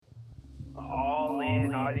All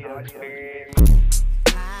in audio experience.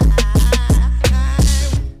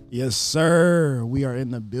 Yes, sir. We are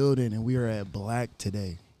in the building and we are at Black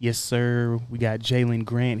today. Yes, sir. We got Jalen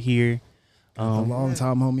Grant here. A long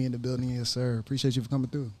time homie in the building. Yes, sir. Appreciate you for coming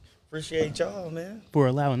through. Appreciate y'all, man. For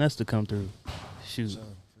allowing us to come through. Shoot.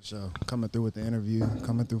 For sure. Coming through with the interview.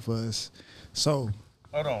 Coming through for us. So,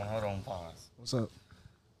 Hold on, pause. what's up?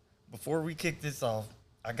 Before we kick this off,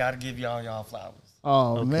 I gotta give y'all flowers.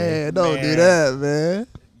 Oh, Okay. man. Don't do Man. that, man.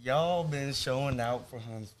 Y'all been showing out for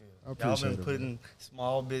Huntsville. I Y'all appreciate been it, putting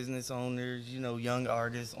small business owners, young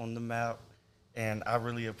artists on the map, and I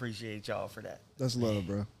really appreciate y'all for that. That's love,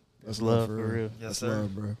 bro. That's Love for real. Yes, That's sir.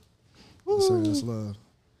 love, bro. Yes, sir. That's love.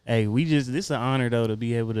 Hey, this is an honor though to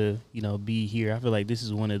be able to, be here. I feel like this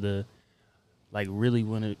is one of the,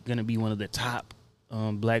 gonna be one of the top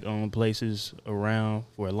black owned places around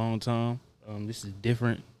for a long time. This is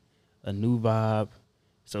different, a new vibe.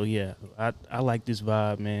 So yeah, I like this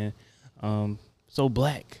vibe, man. So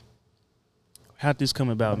Black, how'd this come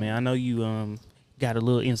about, man? I know you got a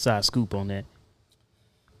little inside scoop on that.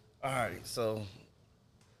 All right, so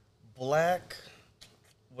Black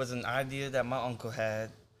was an idea that my uncle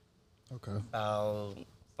had Okay. about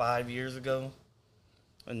 5 years ago,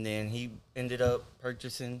 and then he ended up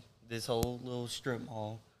purchasing this whole little strip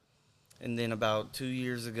mall. And then about 2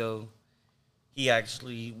 years ago, he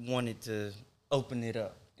actually wanted to open it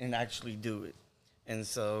up and actually do it. And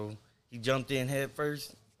so he jumped in head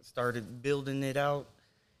first, started building it out,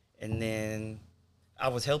 and then I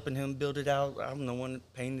was helping him build it out. I'm the one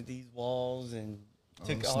that painted these walls and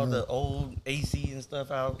took all the snap. old AC and stuff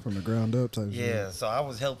out. From the ground up type shit. Yeah, so I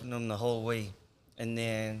was helping them the whole way. And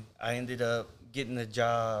then I ended up getting a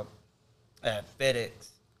job at FedEx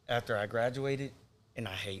after I graduated, and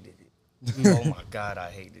I hated it. Oh my God, I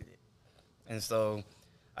hated it. And so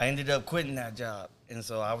I ended up quitting that job. And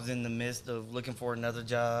so I was in the midst of looking for another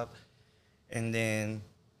job. And then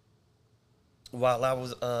while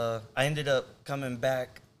I ended up coming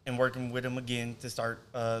back and working with him again to start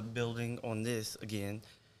building on this again.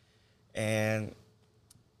 And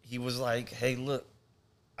he was like, hey, look,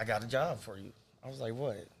 I got a job for you. I was like,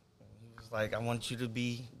 what? He was like, I want you to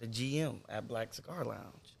be the GM at Black Cigar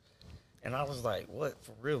Lounge. And I was like, what,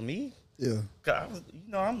 for real, me? Yeah. 'Cause I was,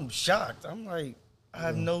 I'm shocked. I'm like, I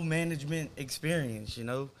have no management experience, Yep.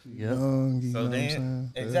 Young, you So know what I'm then,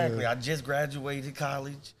 saying? exactly, Yeah. I just graduated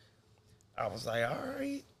college. I was like, all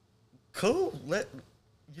right, cool.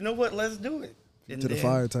 You know what? Let's do it. And To the then-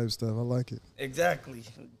 fire type stuff. I like it. Exactly.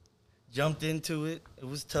 Jumped into it. It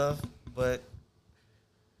was tough, but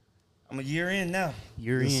I'm a year in now.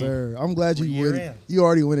 You're Yes, in. sir. I'm glad We're you year went, in. you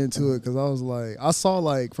already went into it because I was like, I saw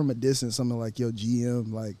like from a distance something like your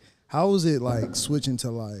GM. Like, how was it like switching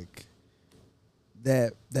to like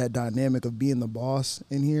that dynamic of being the boss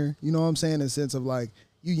in here? You know what I'm saying? In the sense of like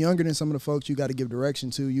you younger than some of the folks you got to give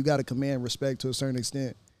direction to. You got to command respect to a certain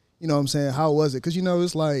extent. You know what I'm saying? How was it? Because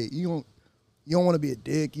it's like you don't want to be a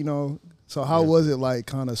dick. So how was it like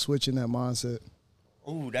kind of switching that mindset?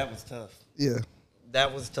 Ooh, that was tough. Yeah.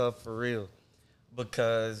 That was tough for real.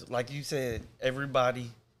 Because, like you said, everybody,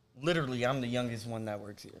 literally, I'm the youngest one that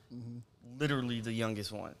works here. Literally the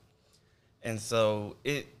youngest one. And so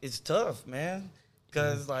it's tough, man.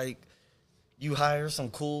 Because, like, you hire some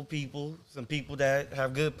cool people, some people that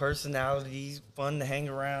have good personalities, fun to hang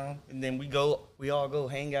around, and then we all go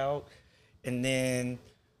hang out, and then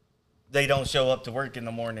they don't show up to work in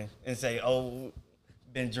the morning and say, oh,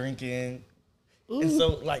 been drinking. And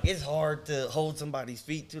so, like, it's hard to hold somebody's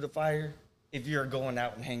feet to the fire if you're going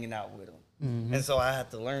out and hanging out with them. And so I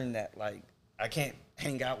had to learn that, like, I can't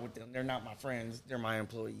hang out with them. They're not my friends. They're my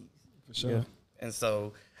employees. For sure. Yeah. And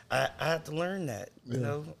so I had to learn that,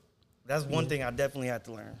 That's one thing I definitely had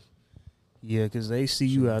to learn. Yeah, because they see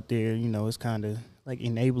you out there, it's kind of like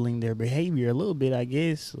enabling their behavior a little bit, I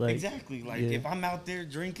guess. Like, Exactly. Like, yeah. if I'm out there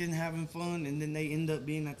drinking, having fun, and then they end up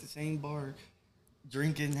being at the same bar,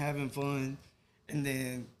 drinking, having fun, and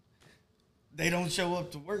then they don't show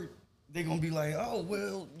up to work, they're going to be like, oh,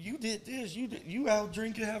 well, you did this. You out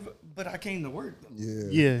drinking, but I came to work. Yeah.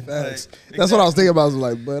 Yeah. Facts. Like, That's what I was exactly. thinking about. I was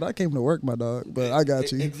like, but I came to work, my dog. But I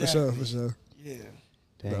got you. Exactly. For sure. Yeah.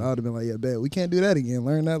 But I would have been like, yeah, bet. We can't do that again.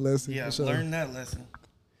 Learn that lesson. Yeah, for sure. learn that lesson.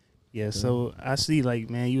 Yeah, so I see, like,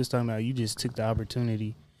 man, you was talking about you just took the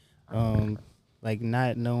opportunity, like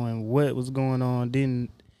not knowing what was going on, didn't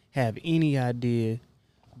have any idea,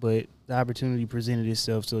 but the opportunity presented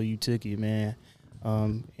itself, so you took it, man.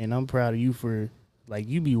 And I'm proud of you for, like,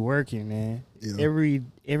 you be working, man. Yeah.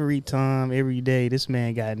 Every time, every day, this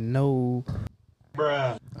man got no All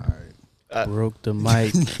right. broke the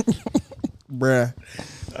mic. Bruh.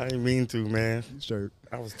 I didn't mean to, man. Shirt.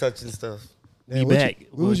 I was touching stuff. Damn, We what back.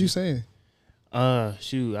 what was you saying?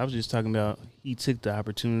 Shoot, I was just talking about he took the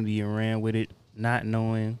opportunity and ran with it, not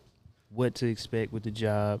knowing what to expect with the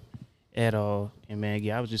job at all. And man,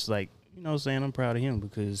 yeah, I was just like, you know what I'm saying, I'm proud of him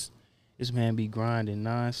because this man be grinding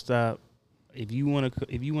nonstop. If you wanna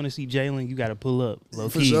see Jalen, you gotta pull up. Low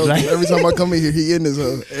For key. sure. Like, Every time I come in here, he in his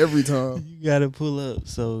every time. you gotta pull up.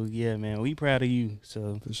 So yeah, man, we proud of you.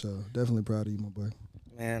 So For sure. Definitely proud of you, my boy.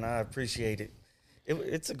 Man, I appreciate it.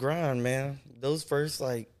 It's a grind, man. Those first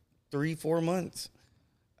like 3-4 months,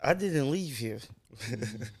 I didn't leave here.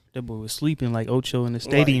 that boy was sleeping like Ocho in the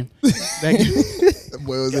stadium. Back That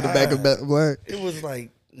boy was in the back of black. It was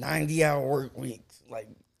like 90-hour work weeks. Like,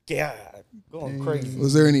 God, going crazy.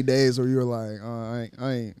 Was there any days where you were like,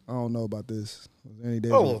 I don't know about this? Was there any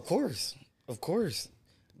days? Oh, of course.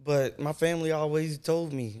 But my family always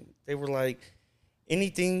told me, they were like,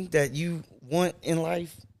 anything that you want in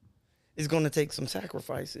life is going to take some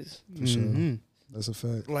sacrifices. For sure. Mhm. That's a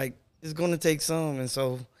fact. Like, it's going to take some. And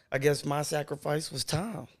so I guess my sacrifice was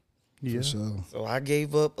time. Yeah. For sure. So I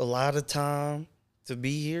gave up a lot of time to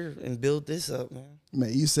be here and build this up, man.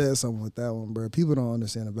 Man, you said something with that one, bro. People don't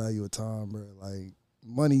understand the value of time, bro. Like,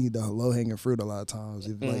 money, the low-hanging fruit a lot of times.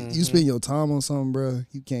 If, like, you spend your time on something, bro,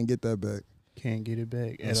 you can't get that back. Can't get it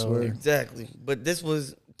back I at all. swear. Exactly. But this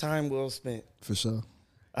was time well spent. For sure.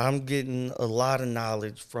 I'm getting a lot of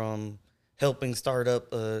knowledge from helping start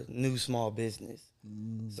up a new small business.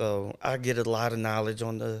 So I get a lot of knowledge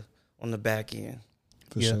on the back end.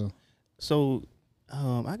 For Yeah. sure. So,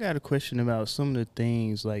 I got a question about some of the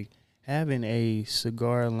things like having a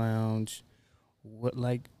cigar lounge.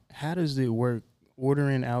 How does it work?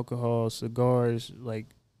 Ordering alcohol, cigars. Like,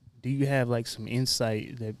 do you have like some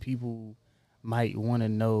insight that people might want to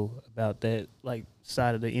know about that like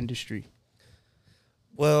side of the industry?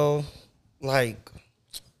 Well, like,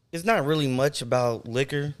 it's not really much about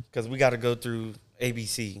liquor because we got to go through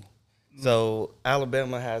ABC. So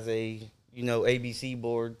Alabama has a ABC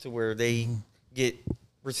board to where they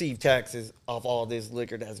receive taxes off all this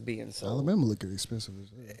liquor that's being sold. Alabama liquor expensive as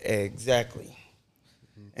hell. Exactly.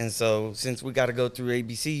 And so since we got to go through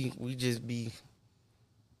ABC,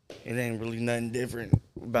 it ain't really nothing different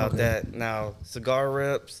about that. Now, cigar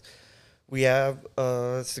reps, we have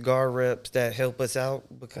cigar reps that help us out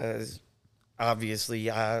because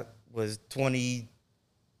obviously I was 22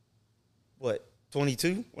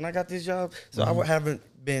 when I got this job. So I haven't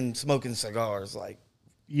been smoking cigars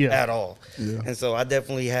at all. Yeah. And so I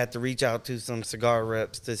definitely had to reach out to some cigar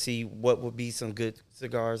reps to see what would be some good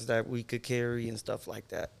cigars that we could carry and stuff like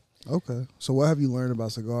that. Okay. So what have you learned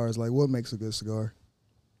about cigars? Like, what makes a good cigar?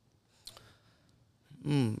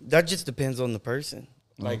 That just depends on the person.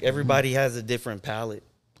 Like, everybody has a different palate.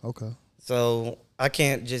 Okay. So I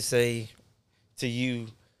can't just say to you,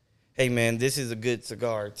 hey, man, this is a good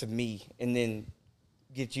cigar to me, and then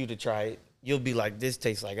get you to try it. You'll be like, this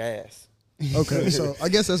tastes like ass. Okay. So I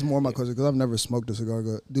guess that's more my question because I've never smoked a cigar.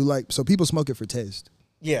 So people smoke it for taste?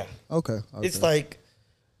 Yeah. Okay. It's like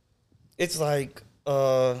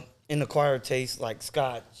an acquired taste like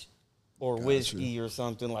scotch or whiskey or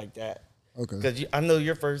something like that. Okay. Because I know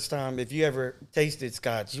your first time, if you ever tasted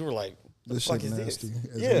scotch, you were like, the This fuck shit is nasty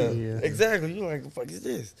this? as Yeah, hell. Yeah. exactly. You're like, the fuck is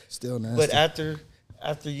this? Still nasty. But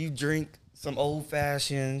after you drink some old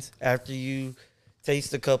fashions, after you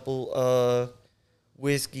taste a couple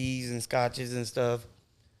whiskeys and scotches and stuff,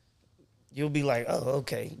 you'll be like, oh,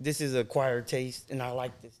 okay, this is acquired taste, and I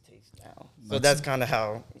like this taste now. So that's kind of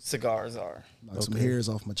how cigars are. Knock some hairs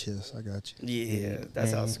off my chest. I got you. Yeah,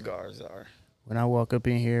 that's how Man. cigars are. When I walk up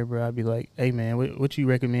in here, bro, I'd be like, hey, man, what you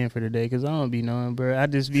recommend for today? Because I don't be knowing, bro. I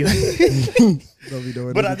just be like, Don't be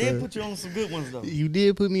doing But I anything. did put you on some good ones, though. you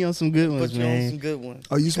did put me on some good ones, Put you on man. some good ones.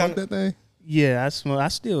 Oh, you smoked that thing? Yeah, I smoke. I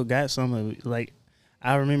still got some of it. Like,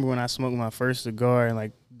 I remember when I smoked my first cigar, and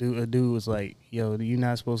like, a dude was like, "Yo, you're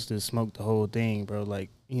not supposed to smoke the whole thing, bro. Like,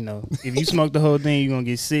 if you smoke the whole thing, you're gonna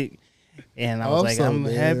get sick." And I was I'm like, so "I'm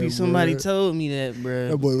happy damn, somebody bro. told me that, That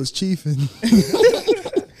bro." boy was chiefing.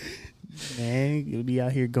 Man, you'll be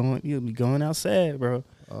out here you'll be going outside, bro.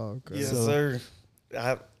 Oh, okay. Yes, So- sir.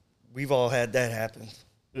 We've all had that happen.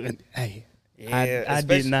 Hey, Yeah, I did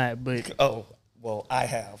especially- not, but Oh, well, I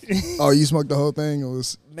have. Oh, you smoked the whole thing? It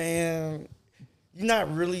was Man, you're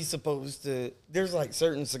not really supposed to. There's like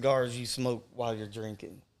certain cigars you smoke while you're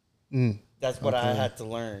drinking. That's what I had to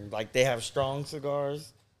learn. Like, they have strong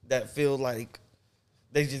cigars that feel like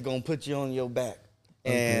they just gonna put you on your back.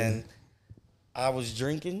 And I was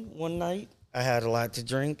drinking one night. I had a lot to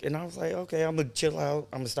drink, and I was like, okay, I'm gonna chill out.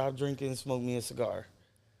 I'm gonna stop drinking and smoke me a cigar.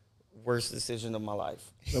 Worst decision of my life.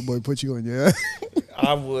 that boy put you on your ass.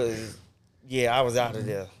 I was out of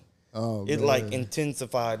there. Oh, It man. like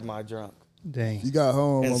intensified my drunk. Dang. You got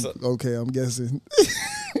home. And so- Okay, I'm guessing.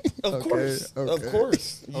 Of Okay, course, of okay.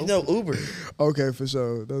 course. You know Uber, Okay, for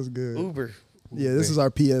sure. That's good. Uber. Yeah, this is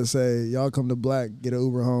our PSA. Y'all come to Black, get an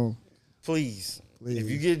Uber home. Please. Please. If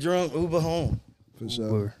you get drunk, Uber home. For sure.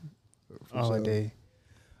 Uber. For All sure. day.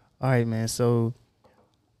 All right, man. So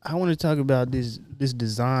I want to talk about this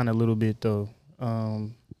design a little bit though.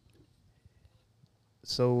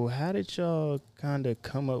 So how did y'all kind of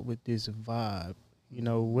come up with this vibe? You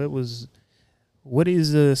know, what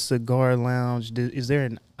is a cigar lounge? Is there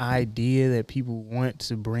an idea that people want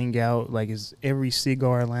to bring out? Like, is every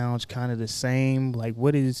cigar lounge kind of the same? Like,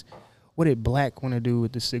 what did Black want to do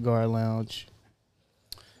with the cigar lounge?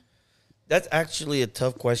 That's actually a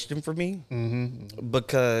tough question for me Mm-hmm.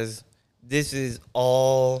 because this is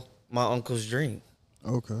all my uncle's dream.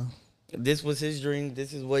 Okay. This was his dream.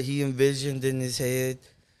 This is what he envisioned in his head.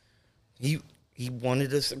 He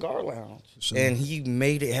wanted a cigar lounge, Sure. and he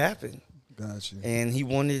made it happen. Gotcha. And he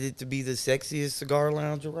wanted it to be the sexiest cigar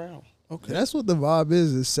lounge around. Okay. That's what the vibe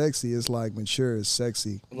is. It's sexy. It's like mature. It's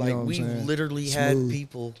sexy. You Like, know what I'm we saying? literally had Smooth.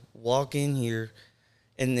 people walk in here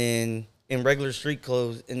and then in regular street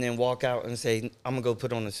clothes and then walk out and say, I'm going to go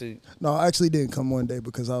put on a suit. No, I actually didn't come one day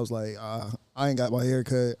because I was like, I ain't got my hair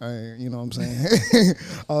cut. I ain't, you know what I'm saying?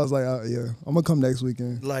 I was like, yeah, I'm going to come next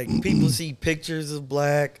weekend. Like, people see pictures of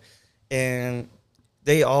Black and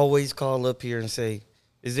they always call up here and say,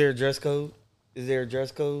 is there a dress code? Is there a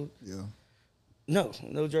dress code? Yeah. No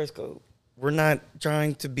dress code. We're not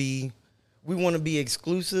trying to be, we want to be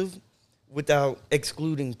exclusive without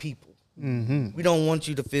excluding people. Mm-hmm. We don't want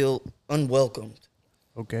you to feel unwelcomed.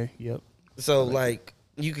 Okay. Yep. So, like,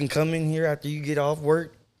 you can come in here after you get off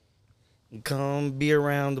work, and come be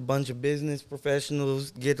around a bunch of business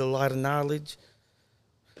professionals, get a lot of knowledge,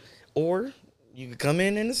 or you can come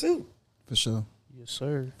in a suit, For sure. Yes,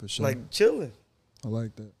 sir. For sure. like chilling. I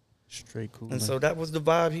like that. Straight cool. And so that was the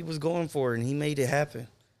vibe he was going for, and he made it happen.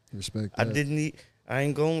 Respect I that. didn't need, I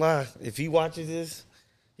ain't gonna lie. If he watches this,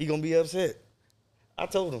 he gonna be upset. I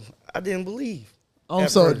told him I didn't believe. I'm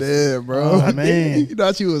at so first. dead, bro. Oh, man. You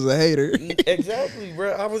thought you was a hater. Exactly,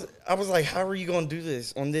 bro. I was like, how are you gonna do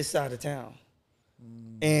this on this side of town?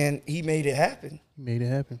 And he made it happen. Made it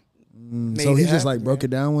happen. Made So he it just like happen, broke man.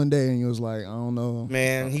 it down one day and he was like, I don't know.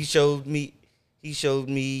 Man, he showed me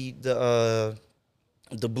the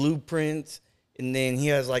blueprints, and then he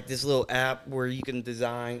has like this little app where you can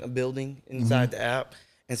design a building inside the app.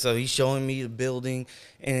 And so he's showing me the building,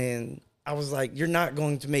 and I was like, you're not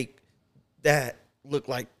going to make that look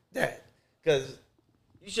like that, because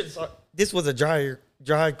you should have saw this was a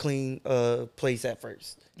dry clean place at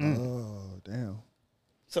first. Oh, damn.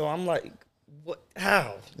 So I'm like, what?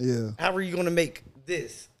 How? Yeah. How are you going to make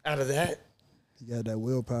this out of that? You got that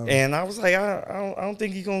willpower. And I was like, I don't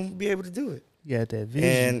think he's going to be able to do it. You had that vision.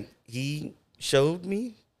 And he showed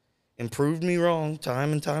me and proved me wrong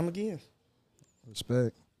time and time again.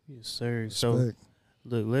 Respect. Yes, sir. So Respect.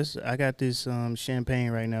 look, I got this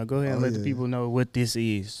champagne right now. Go ahead and Oh, let the yeah. people know what this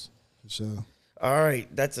is. For sure. All right,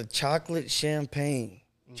 that's a chocolate champagne,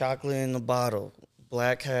 chocolate in the bottle.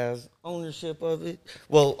 Black has ownership of it.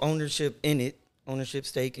 Well, ownership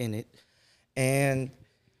stake in it. And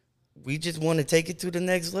we just want to take it to the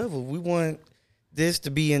next level. We want this to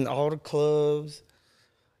be in all the clubs,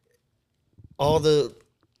 all the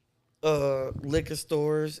liquor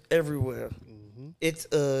stores, everywhere. It's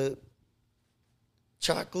a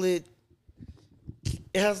chocolate.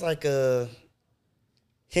 It has like a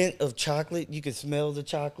hint of chocolate. You can smell the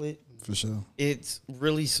chocolate. For sure. It's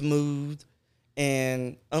really smooth,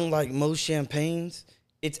 and unlike most champagnes,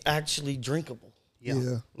 it's actually drinkable. Yeah.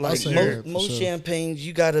 I'll Like say sure, that, for most sure. champagnes,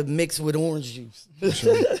 you gotta mix with orange juice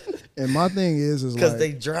And my thing is because like,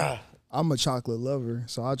 they dry. I'm a chocolate lover,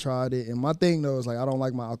 so I tried it. And my thing though is like, I don't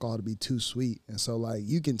like my alcohol to be too sweet. And so like,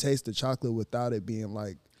 you can taste the chocolate without it being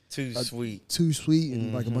like Too sweet. too sweet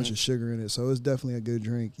and like a bunch of sugar in it. So it's definitely a good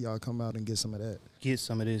drink. Y'all come out and get some of that. Get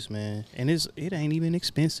some of this, man. And it ain't even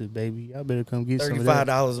expensive, baby. Y'all better come get some of $35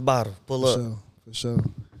 that. a bottle. Pull For up. sure. For sure.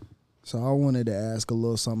 So I wanted to ask a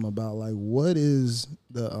little something about like, what is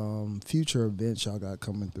the future events y'all got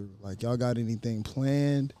coming through? Like, y'all got anything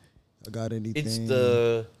planned? Y'all got anything? It's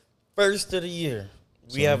the first of the year.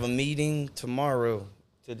 We have a meeting tomorrow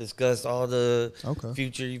to discuss all the Okay.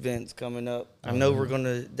 future events coming up. I know we're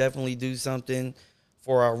gonna definitely do something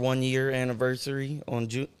for our 1 year anniversary on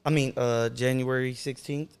January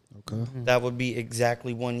 16th. Okay. That would be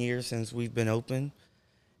exactly 1 year since we've been open.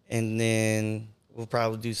 And then we'll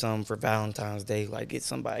probably do something for Valentine's Day, like get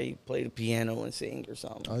somebody play the piano and sing or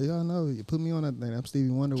something. Oh, y'all know. You put me on that thing. I'm Stevie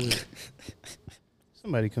Wonder with it.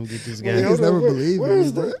 Somebody come get this Niggas guy. never believe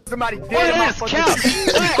me, bro. Somebody dead in my fucking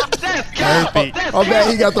Perfect. Oh,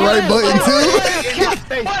 man, he got the right button,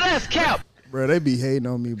 too. that's cap. Bro, they be hating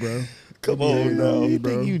on me, bro. Come on, No, no. You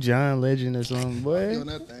bro. think you John Legend or something, boy? Doing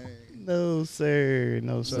that thing. No, sir.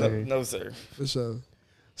 No, sir. No, sir. For sure.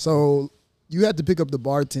 So you had to pick up the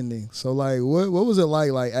bartending. So like, what was it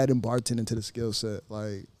like adding bartending to the skill set?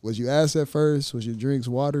 Like, was you ass at first? Was your drinks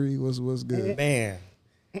watery? What's good? Man,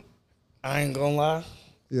 I ain't gonna lie.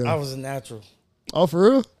 Yeah. I was a natural. Oh, for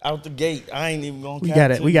real? Out the gate, I ain't even gonna We cap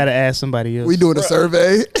gotta to we you. gotta ask somebody else. We doing a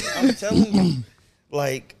survey. I'm telling you,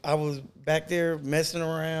 like I was back there messing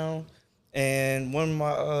around, and one of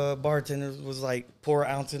my bartenders was like, pour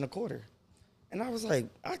an ounce and a quarter. And I was like,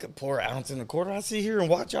 I could pour an ounce and a quarter. I sit here and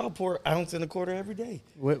watch y'all pour an ounce and a quarter every day.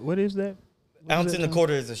 What is that? What Ounce is and that a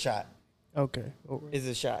quarter is a shot. Okay. All right. Is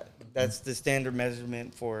a shot. That's the standard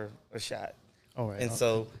measurement for a shot. All right. And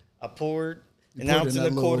so I poured You an put it ounce in and a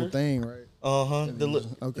that little quarter. thing, right? It's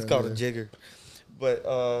Okay, called yeah. a jigger. But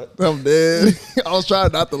I'm dead. I was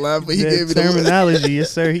trying not to laugh, but he That gave me the terminology, yes,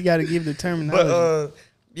 sir. He got to give the terminology.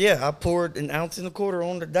 yeah, I poured an ounce and a quarter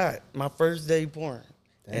on the dot. My first day pouring.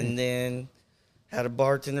 And then had a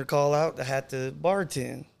bartender call out. I had to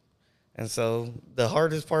bartend. And so the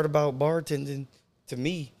hardest part about bartending to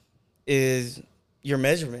me is your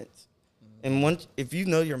measurements. And once if you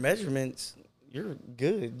know your measurements, you're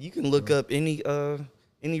good. You can look up any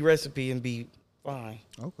recipe and be fine.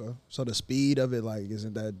 Okay. So the speed of it, like,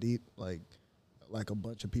 isn't that deep? Like a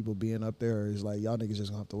bunch of people being up there, or is like y'all niggas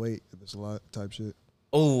just gonna have to wait if it's a lot type shit?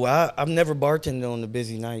 Oh, I've never bartended on a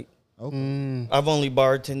busy night. Okay. I've only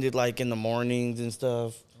bartended like in the mornings and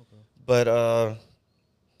stuff. Okay. But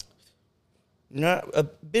not a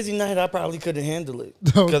busy night, I probably couldn't handle it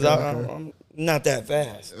because Okay. I'm not that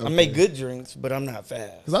fast. I Okay. make good drinks, but I'm not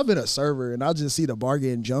fast. Cause I've been a server and I just see the bar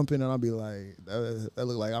getting jumping and I'll be like, that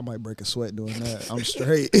look like I might break a sweat doing that. I'm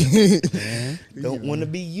straight. Don't want to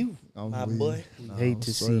be you, I'm my weak. boy. We hate I'm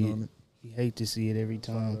to straight see on it. We hate to see it every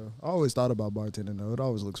time. I always thought about bartending though. It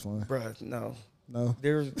always looks fun. Bruh, no. No,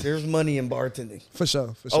 There's money in bartending. for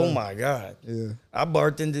sure. For sure. Oh my God. Yeah. I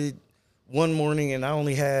bartended one morning and I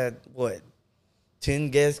only had 10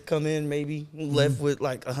 guests come in, maybe left with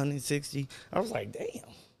like 160. I was like, damn.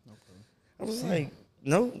 I was like,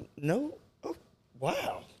 no. Oh,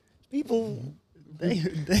 wow. People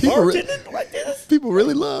bartending like this? People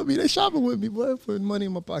really love me. They shopping with me, boy, putting money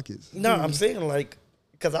in my pockets. No, I'm saying like,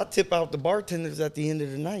 because I tip out the bartenders at the end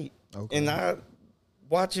of the night. Okay. And I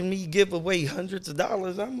watching me give away hundreds of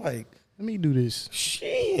dollars. I'm like, Let me do this.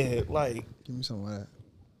 shit. Like, Give me some of that.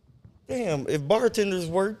 damn, if bartenders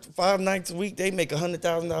worked 5 nights a week, they make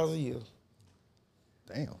 $100,000 a year.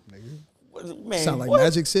 Damn, nigga. Man, Sound like what?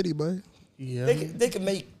 Magic City, boy. Yeah. They could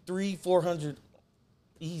make 300-400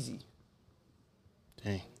 easy.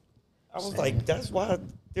 Dang. I was like, that's why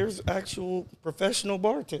there's actual professional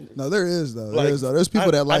bartenders. No, there is though. Like, There is though. There's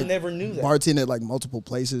people that like I never knew that. bartend at like multiple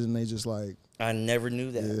places and they just like I never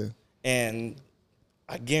knew that. Yeah. And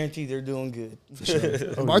I guarantee they're doing good.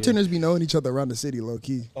 Oh, bartenders be knowing each other around the city, low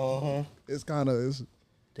key. Uh-huh. It's kind of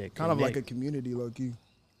That like a connect. community, low key.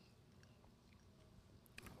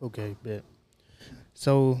 Okay, bet.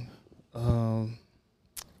 So, well,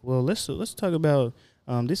 let's talk about.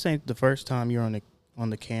 This ain't the first time you're on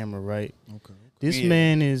the camera, right? Okay. This Yeah.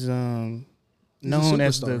 man is known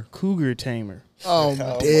as the superstar. Cougar Tamer. Oh, I'm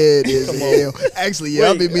Oh, dead as come hell. Actually, yeah,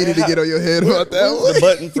 I've been meaning to get on your head about that Where's one. the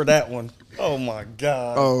button for that one? Oh my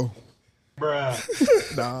God. Oh,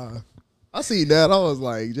 Bruh. nah. I seen that. I was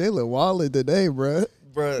like, Jalen Wallen today, bruh.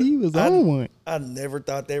 Bruh, He was on one. I never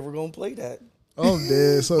thought they were gonna play that. I'm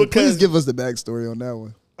dead. So Because- please give us the backstory on that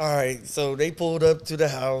one. All right, so they pulled up to the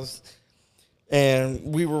house and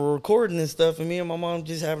we were recording and stuff, and me and my mom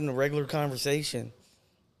just having a regular conversation.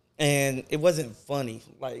 And it wasn't funny.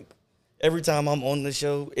 Like every time I'm on the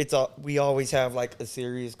show, we always have like a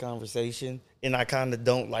serious conversation, and I kind of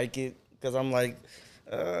don't like it because I'm like,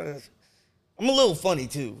 I'm a little funny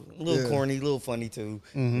too, a little Yeah. corny, a little funny too.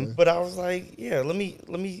 But I was like, yeah, let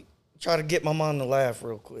me try to get my mom to laugh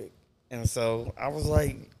real quick. And so I was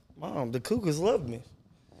like, Mom, the Cougars love me.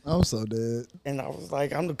 I'm so dead. And I was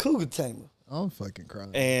like, I'm the Cougar Tamer. I'm fucking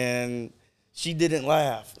crying. And she didn't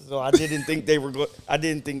laugh. So I didn't think they were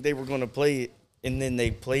going to play it. And then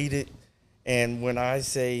they played it. And when I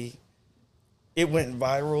say it went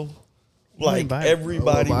viral, like viral.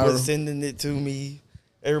 everybody Oh, viral. was sending it to me.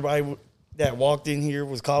 Everybody that walked in here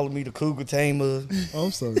was calling me the Cougar Tamer.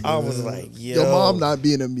 I'm so dead. I was like, Your yo. mom not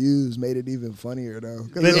being amused made it even funnier though. 'Cause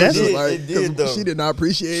But it was that's- just It like, did, 'cause though. she did not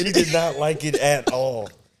appreciate She it. did not like it at all.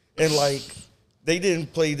 And like they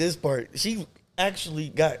didn't play this part. She actually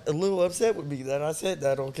got a little upset with me that I said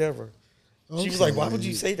that on camera. She was like, "Why would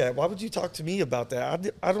you say that? Why would you talk to me about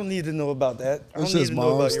that? I don't need to know about that. I don't It's need just to know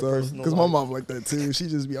mom about your stuff. personal Because my life." mom like that too. She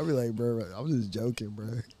just be, I be like, bro, I'm just joking, bro.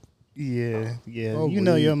 Yeah. Oh, You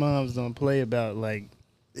know weird. your moms don't play about like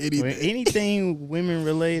Anything. anything women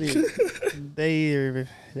related.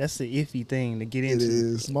 That's the iffy thing to get It into.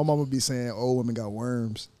 is. My mom would be saying old women got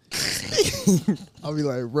worms. I'll be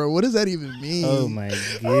like, bro, what does that even mean? Oh my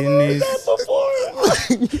goodness.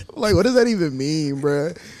 Like, what does that even mean,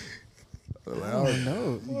 bro? Like, I don't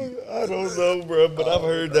know. I don't know, bro, but I've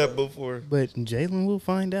heard that before. But Jalen will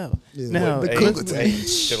find out. Yeah, Now, the Hey, Cougar hey, team.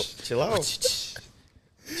 chill out.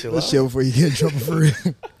 Chill Let's out. chill before you get in trouble for real.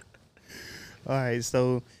 all right,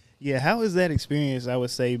 so yeah, how is that experience? I would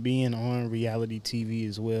say being on reality TV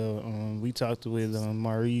as well. We talked with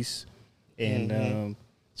Maurice, and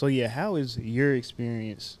so yeah, how is your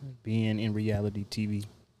experience being in reality TV?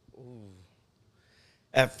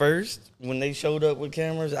 At first, when they showed up with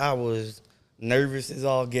cameras, I was nervous as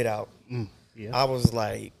all get out. Yeah, I was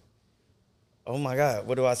like, "Oh my God,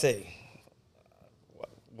 what do I say?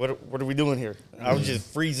 What are we doing here?" I was just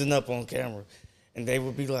freezing up on camera, and they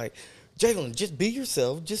would be like, "Jalen, just be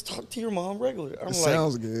yourself. Just talk to your mom regular." I'm like,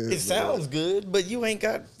 sounds good, It sounds good, but you ain't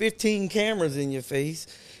got 15 cameras in your face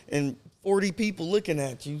and 40 people looking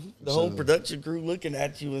at you. The whole production crew looking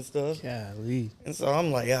at you and stuff. golly. And so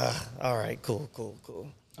I'm like, all right, cool.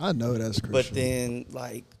 I know that's crucial. But then,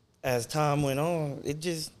 like, as time went on, it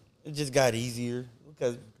just got easier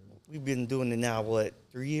because we've been doing it now,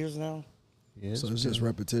 3 years now? Yeah, So it's just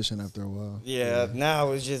repetition after a while. Yeah,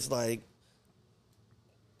 now it's just like,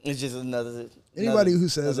 it's just another. Anybody who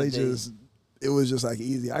says another they day. just, it was just like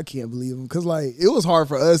easy, I can't believe them. Because like, it was hard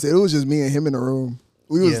for us. It was just me and him in the room.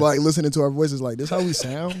 We was Yeah. like listening to our voices like, this how we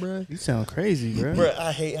sound, bro? you sound crazy, bro. Bruh,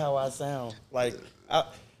 I hate how I sound. Like, I'm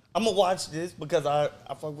gonna watch this because I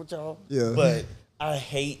fuck with y'all. Yeah. But I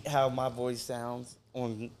hate how my voice sounds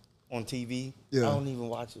on TV. Yeah. I don't even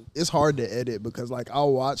watch it. It's hard to edit because like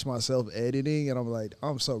I'll watch myself editing and I'm like,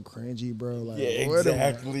 I'm so cringy, bro. Like, Yeah, what am I-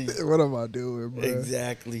 exactly. What am I doing, bro?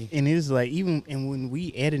 Exactly. And it's like and when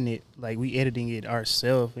we edit it, like we editing it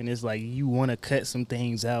ourselves, and it's like you want to cut some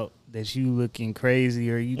things out that you looking crazy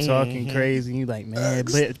or you talking crazy, and you like, man,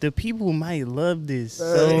 but the people might love this,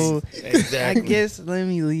 so Exactly. I guess let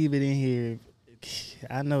me leave it in here.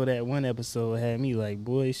 I know that one episode had me like,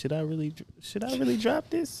 boy, should I really drop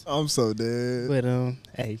this? I'm so dead. But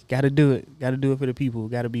hey, gotta do it for the people.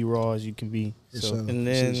 Gotta be raw as you can be. For So sure. And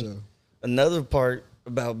then another part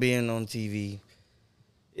about being on TV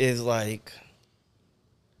is like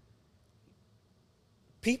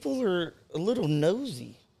people are a little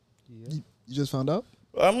nosy. You just found out?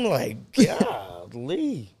 I'm like,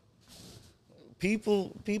 golly.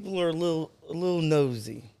 People are a little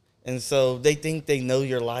nosy. And so they think they know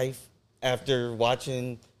your life after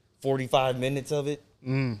watching 45 minutes of it.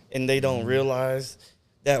 And they don't realize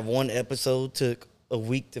that one episode took a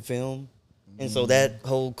week to film. And so that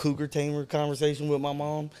whole cougar tamer conversation with my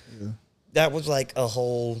mom, that was like a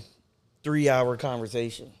whole 3-hour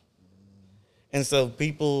conversation. And so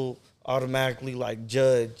people automatically like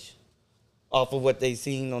judge off of what they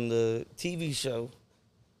seen on the TV show.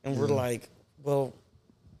 And we're like, well,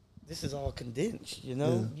 this is all condensed, you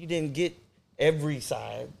know? You didn't get every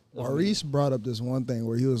side. of me. Maurice brought up this one thing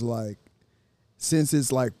where he was like, since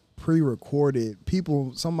it's like pre-recorded,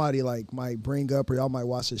 somebody like might bring up or y'all might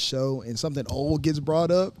watch a show and something old gets brought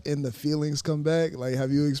up and the feelings come back. Like,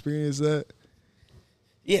 have you experienced that?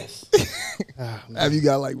 Yes. Have you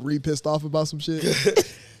got like re-pissed off about some shit?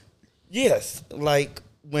 Yes. Like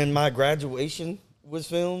when my graduation was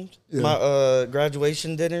filmed, Yeah. my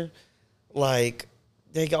graduation dinner, like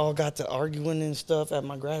they all got to arguing and stuff at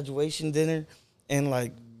my graduation dinner. And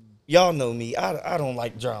like, y'all know me. I don't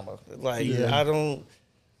like drama. Like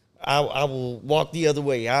I will walk the other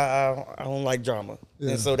way. I don't like drama.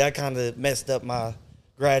 Yeah. And so that kind of messed up my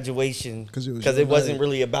graduation 'Cause it was because your it wasn't night.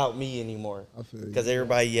 really about me anymore. I feel you. Because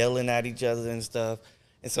everybody yelling at each other and stuff.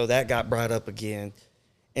 And so that got brought up again.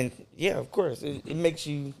 And yeah, of course, it makes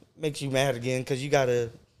you mad again because you got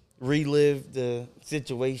to relive the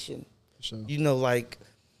situation. Sure. You know, like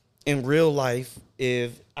in real life,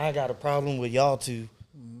 if I got a problem with y'all two,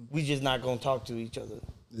 we just not going to talk to each other.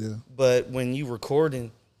 Yeah. But when you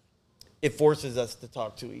recording, it forces us to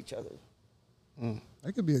talk to each other.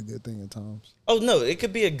 That could be a good thing at times. Oh, no, it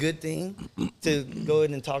could be a good thing to go ahead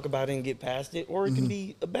and talk about it and get past it, or it can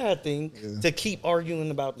be a bad thing to keep arguing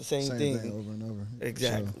about the same thing. over and over.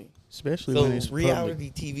 Exactly. especially So when it's public.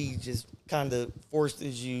 reality TV just kind of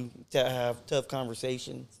forces you to have tough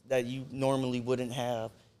conversations that you normally wouldn't have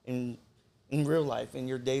in real life, in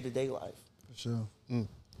your day-to-day life. For sure.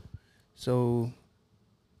 So,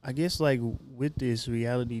 I guess like with this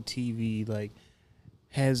reality TV, like,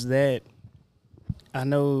 has that? I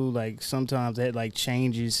know like sometimes that like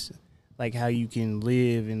changes like how you can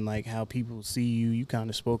live and like how people see you. You kind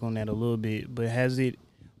of spoke on that a little bit, but has it?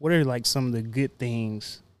 What are like some of the good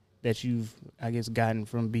things that you've, I guess, gotten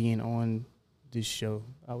from being on this show?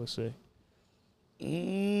 I would say.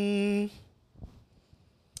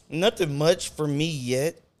 Nothing much for me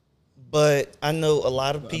yet, but I know a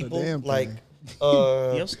lot of people damn like. thing.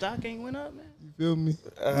 Your stock ain't went up, man. You feel me?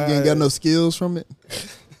 You ain't got no skills from it.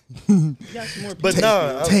 You got some more. But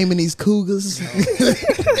no, Taming these cougars.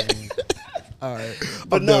 All right.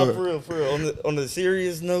 but I'm no, done. for real. On the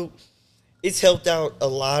serious note, it's helped out a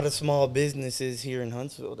lot of small businesses here in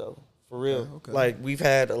Huntsville, though. For real. Okay. Like we've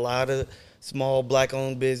had a lot of small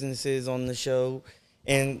Black-owned businesses on the show,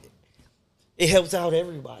 and it helps out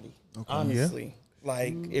everybody. Honestly,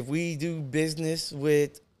 like if we do business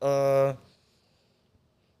with a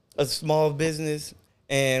small business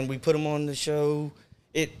and we put them on the show,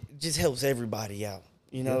 it just helps everybody out.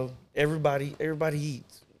 You know, everybody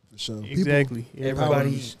eats. For sure. Exactly.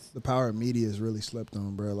 Everybody eats. The power of media is really slept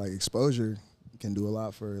on, bro. Like exposure can do a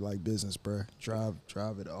lot for like business, bro. Drive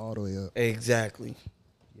it all the way up. Exactly.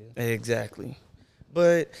 Exactly.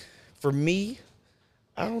 But for me,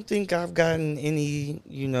 I don't think I've gotten any,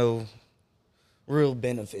 real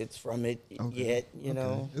benefits from it yet, you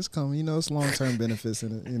know. It's coming, it's long-term benefits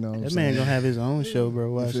in it, you know. What I'm That saying? man gonna have his own show,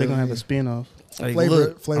 bro. Watch, feel they gonna have me? a spinoff. Hey,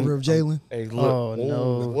 Flavor of Jalen. Hey, look. Oh,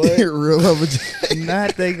 no. What? Real love of Jalen.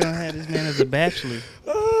 Not they gonna have this man as a bachelor.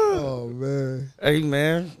 Oh man, Hey,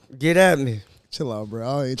 man, get at me. chill out, bro.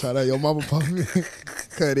 I ain't try that. Your mama pop me.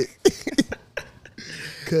 Cut it.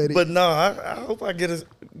 Cut it. But no, I hope I get a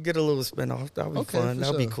little spinoff. That'll be Okay, fun. for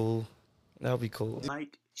That'll be sure. cool. That'll be cool.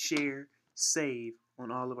 Like, share, save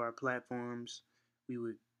on all of our platforms. We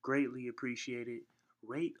would greatly appreciate it.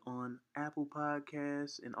 Rate on Apple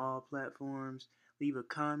Podcasts and all platforms. Leave a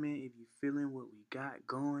comment if you're feeling what we got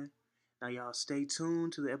going. Now, y'all stay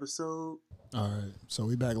tuned to the episode. All right, so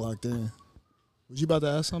we back locked in. Was you about to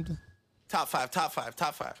ask something? Top five.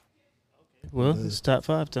 Well, it's top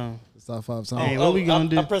 5 time. It's top 5 songs. Hey, what we gonna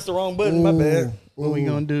do? I pressed the wrong button. My bad. What we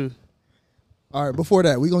gonna do? All right, before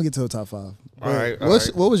that, we gonna get to the top 5. All right.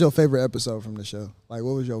 What was your favorite episode from the show? Like,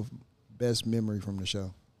 what was your best memory from the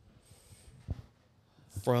show?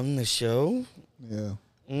 From the show? Yeah.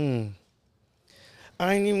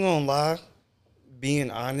 I ain't even gonna lie. Being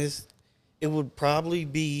honest, it would probably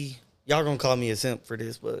be, y'all gonna call me a simp for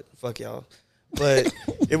this, but fuck y'all. But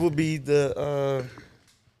it would be the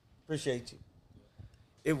appreciate you.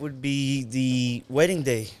 It would be the wedding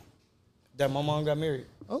day that my mom got married.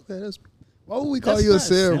 Okay, that's. Why would we call That's you a not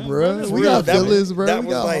simp, simp, bro? bro. We Real, got feelings, bro. That We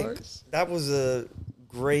was got like hearts. that was a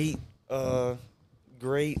great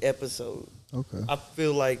episode. Okay. I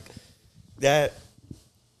feel like that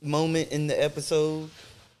moment in the episode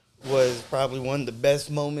was probably one of the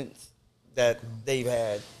best moments that they've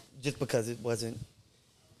had, just because it wasn't.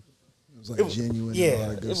 It was like genuine and all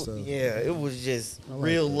that good stuff. It was just like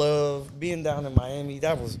real that. love. Being down in Miami,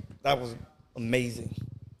 that was amazing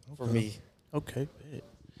for me. Okay. Bet.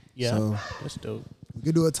 Yeah, So- that's dope. We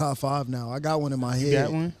could do a top 5 now. I got one in my head.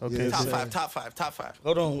 got one? Okay. Yeah, Top five.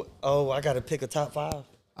 Hold on. Oh, I got to pick a top 5.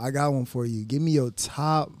 I got one for you. Give me your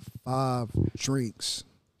top 5 drinks.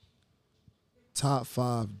 Top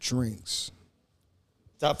 5 drinks.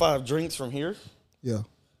 Top 5 drinks from here. Yeah.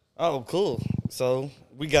 Oh, cool. So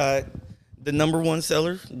we got the number 1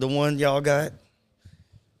 seller, the one y'all got,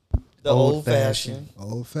 the old fashioned.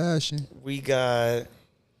 Old fashioned. We got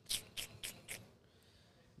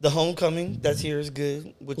the homecoming. That's here is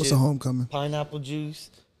good. Which What's is a homecoming? pineapple juice,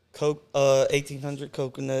 Coke, 1800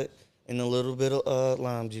 coconut, and a little bit of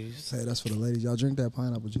lime juice. Hey, that's for the ladies. Y'all drink that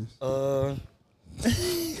pineapple juice.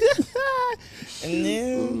 And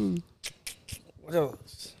then what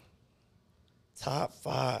else? Top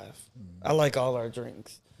 5. I like all our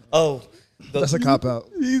drinks. Oh, That's a cop out.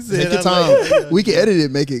 He Take your time. We can edit it.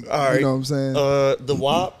 Make it. All right. You know what I'm saying? The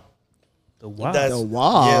WAP. The wow. That's, The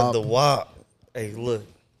WAP? Yeah, the WAP. Hey, look.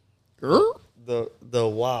 Girl? The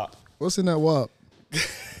WAP. What's in that WAP?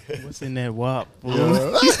 What's in that WAP?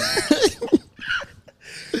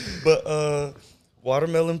 But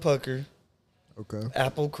watermelon pucker, Okay.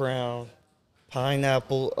 apple crown,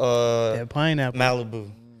 pineapple, That pineapple. Malibu.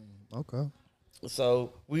 Okay.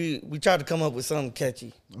 So we tried to come up with something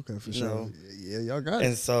catchy, Okay, for You sure. know. Yeah, y'all got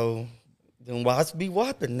and it. so then Watts be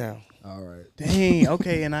whopping now. All right. Dang.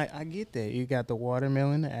 Okay, and I get that. You got the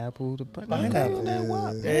watermelon, the apple, the pineapple.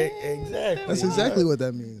 Yeah. Exactly. That's exactly what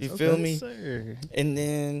that means. You Okay. feel me? Sir. And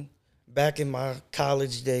then back in my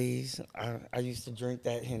college days, I used to drink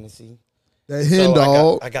that Hennessy. That hen So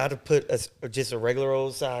dog. I got to put just a regular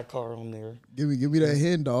old sidecar on there, Give me that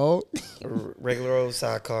hen dog. a regular old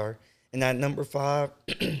sidecar. And at number 5,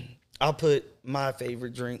 I'll put my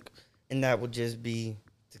favorite drink, and that would just be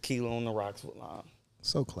tequila on the rocks with lime.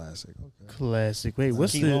 So classic. Okay. Classic. Wait,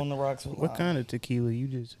 what's Tequila the on the rocks with what lime. kind of tequila you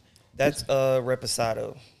just? That's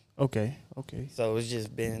Reposado. Okay. So it's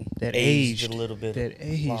just been That aged aged a little bit. That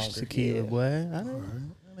aged longer, tequila, yeah. boy. All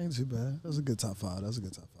right. That ain't too bad. That was a good top 5.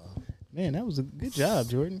 Man, that was a good job,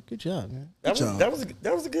 Jordan. Good job, man. That job.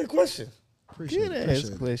 was a good question. Appreciate Good it. ass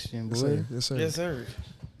Appreciate it. question, Yes, boy. sir. Yes, sir. Yes, sir.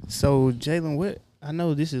 So, Jalen, what I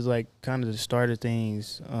know this is like kind of the start of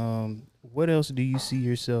things. What else do you see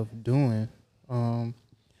yourself doing?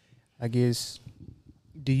 I guess,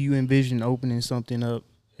 do you envision opening something up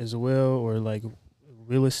as well, or like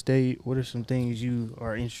real estate? What are some things you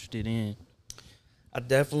are interested in? I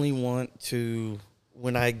definitely want to,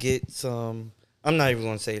 when I get some, I'm not even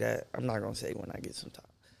going to say that. I'm not going to say when I get some time.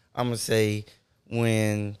 I'm going to say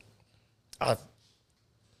when I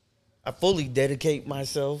fully dedicate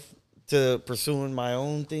myself to pursuing my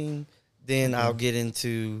own thing, then I'll get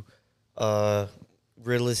into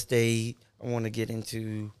real estate. I want to get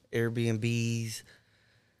into Airbnbs.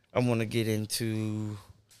 I want to get into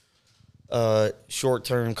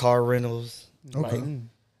short-term car rentals. Okay. Like,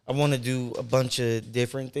 I want to do a bunch of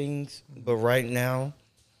different things, but right now,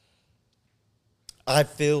 I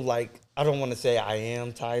feel like I don't want to say I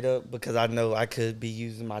am tied up because I know I could be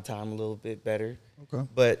using my time a little bit better. Okay.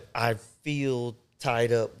 But I feel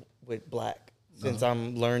tied up with Black since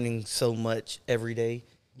I'm learning so much every day.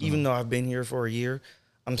 Even though I've been here for a year,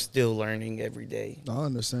 I'm still learning every day. I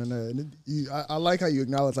understand that. And I like how you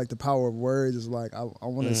acknowledge like the power of words. It's like I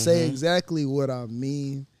want to say exactly what I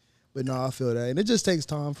mean, but no, I feel that, and it just takes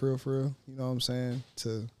time for real. You know what I'm saying?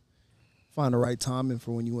 To find the right timing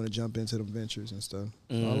for when you want to jump into the ventures and stuff.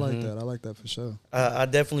 So I like that. I like that for sure. I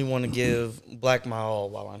definitely want to give Black my all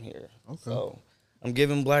while I'm here. Okay. So I'm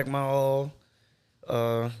giving Black my all.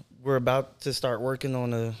 We're about to start working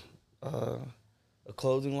on a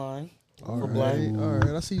clothing line for Black. All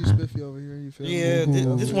right. I see you spiffy over here. You feel me? Yeah,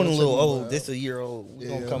 this one a Check little my old. boy This a year old. We're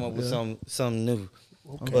gonna Yeah, come up with yeah. something new.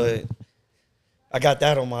 Okay. But I got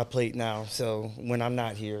that on my plate now. So when I'm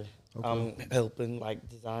not here, Okay. I'm helping like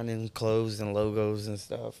designing clothes and logos and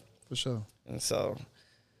stuff. For sure. And so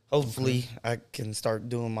hopefully I can start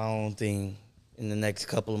doing my own thing in the next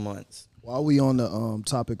couple of months. While we on the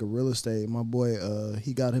topic of real estate, my boy,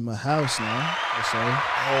 he got him a house now. Yes, sir.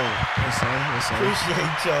 Oh, Yes, sir. Yes, sir.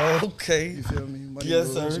 appreciate y'all. Okay. You feel me? Money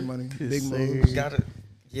Yes, moves, sir. Money, Yes, big sir. moves. Got it.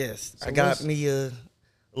 Yes. So I got what's- me a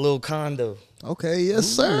little condo. Okay, yes,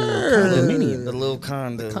 sir. condominium. The little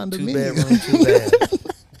condo. The 2 condominium. bedroom, 2 bath.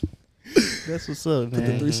 That's what's up, Put the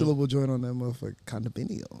man. 3-syllable joint on that motherfucker.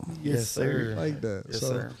 Condominium. Yes, sir. Like that. Yes, so,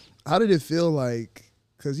 sir. how did it feel like?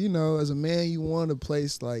 Because, you know, as a man, you want a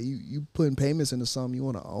place like you putting payments into something, you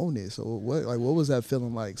want to own it. So, what was that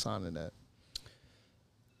feeling like signing that?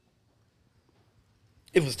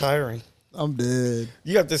 It was tiring. I'm dead.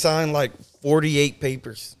 You have to sign like 48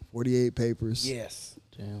 papers. 48 papers. Yes.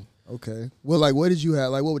 Damn. Okay. Well, like, what did you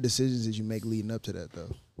have? Like, what decisions did you make leading up to that,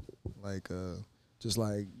 though? Like, just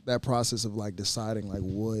like that process of like deciding like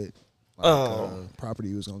what property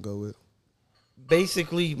you was gonna go with.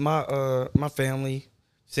 Basically, my family,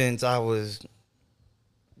 since I was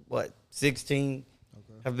 16,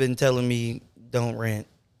 have been telling me don't rent,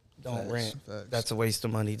 don't Facts, rent. facts. That's a waste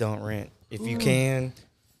of money. Don't rent. If you can,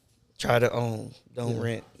 try to own. Don't Yeah,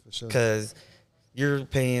 rent for sure. because you're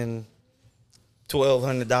paying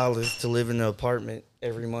 $1,200 to live in an apartment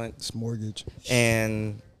every month, It's mortgage.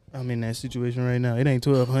 and I'm in that situation right now. It ain't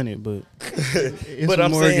 1,200, but it's But a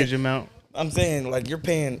I'm mortgage saying- amount. I'm saying, like, you're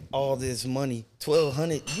paying all this money,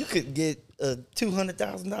 $1,200. You could get a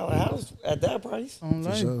 $200,000 house at that price. On For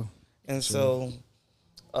life. sure. And so,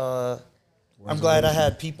 I'm glad I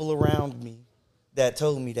had people around me that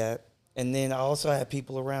told me that. And then I also had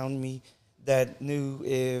people around me that knew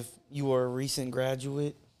if you were a recent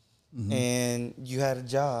graduate and you had a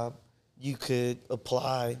job, you could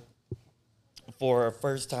apply for a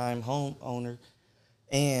first-time homeowner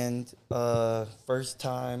and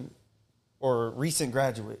first-time or recent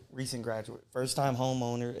graduate, first-time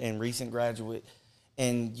homeowner and recent graduate,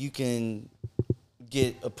 and you can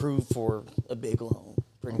get approved for a big loan,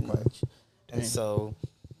 pretty much. And so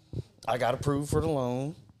I got approved for the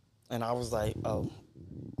loan, and I was like, oh,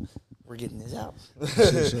 we're getting this house. For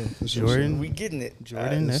sure. For sure. Jordan, we getting it.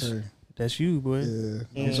 Jordan, Yes, that's sir. that's you, boy.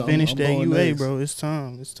 Yeah. Just I'm- finished I'm that going UA, next. bro. It's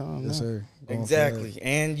time. It's time. Yes, now. sir. Going Exactly. for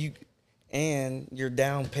And your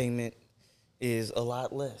down payment is a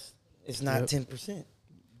lot less. It's not Yep. 10%.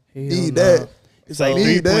 Need that. It's So- like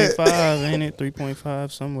Need that. 3.5, ain't it?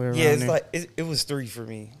 3.5 somewhere around Yeah, it's there. like it was 3 for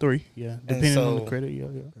me. 3, yeah. Depending on the so- credit, yeah.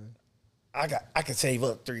 I could save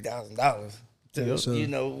up $3,000 to Yeah,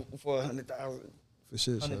 sure. for 100,000, For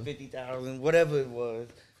sure, sure. 150,000, whatever it was.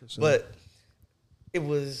 For sure. But it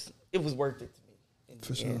was worth it to me. in the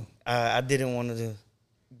For sure. end. I didn't want to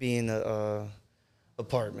be in a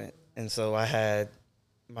apartment, and so I had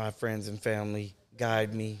my friends and family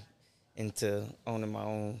guide me into owning my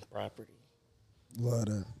own property. Love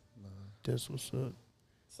that. That's what's up.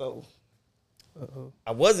 So Uh-oh.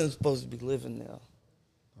 I wasn't supposed to be living there.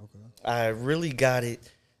 Okay. I really got it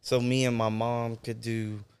so me and my mom could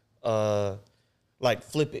do like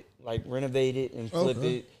flip it, like renovate it and flip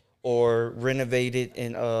Okay. it, or renovate it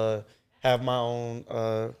and have my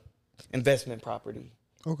own investment property.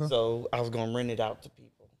 Okay. So I was gonna rent it out to people.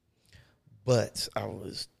 But I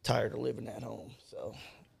was tired of living at home. So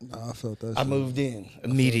Nah, I felt that. I shit. moved in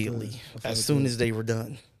immediately I felt as soon that. as they were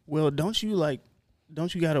done. Well, don't you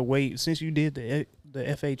gotta wait, since you did the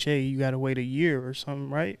FHA, you gotta wait a year or something,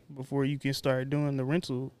 right? Before you can start doing the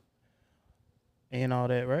rental and all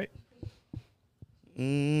that, right?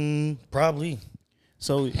 Probably.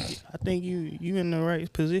 So I think you in the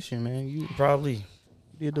right position, man. You Probably.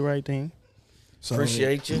 did the right thing. So,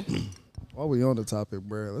 Appreciate you. While we on the topic,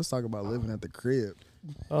 bro, let's talk about living at the crib.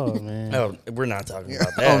 Oh man. Oh, we're not talking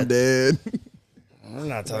about I'm that. dead. We're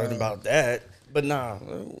not talking about that. But nah,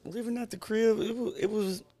 living at the crib, it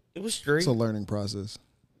was straight. It's a learning process.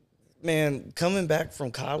 Man, coming back from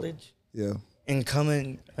college Yeah. and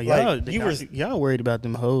coming Y'all, like you were, y'all worried about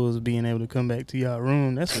them hoes being able to come back to y'all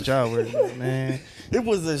room. That's what y'all worried about, man. it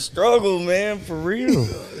was a struggle, man, for real.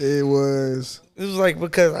 It was. It was like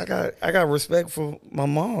because I got respect for my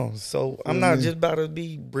mom, so I'm not me? just about to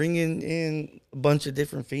be bringing in a bunch of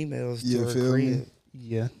different females You to her feel me? crib.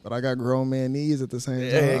 Yeah. But I got grown man needs at the same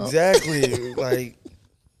Yeah, time. exactly. Like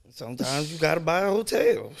sometimes you gotta buy a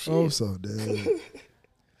hotel. Shit. I'm so dead.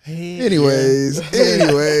 Hey, Anyways.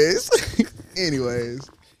 Anyways.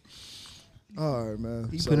 All right, man.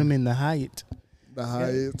 You So, put them in the Hyatt. the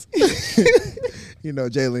Hyatt. You know,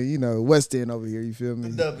 Jalen, you know, West End over here, you feel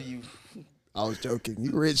me? W. I was joking.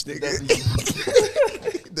 You rich nigga.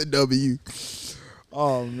 The W.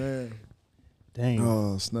 Oh man. Dang.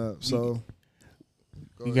 Oh snap. So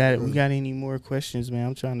we got any more questions, man?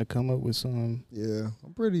 I'm trying to come up with some. yeah,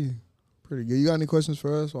 I'm pretty good. You got any questions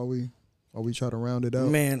for us while we try to round it out?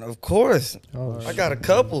 Man, of course. Oh, I got a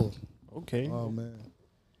couple. okay. Oh man.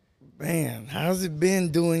 Man, how's it been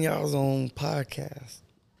doing y'all's own podcast?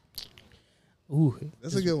 Ooh,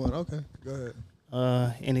 That's a good one. Okay. Go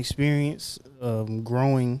ahead. an experience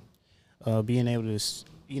growing, being able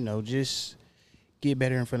to, just get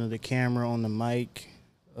better in front of the camera, on the mic,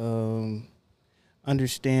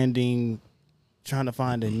 understanding, trying to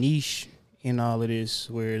find a niche in all of this,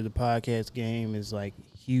 where the podcast game is like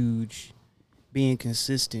huge, being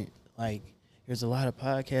consistent. Like there's a lot of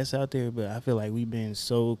podcasts out there, but I feel like we've been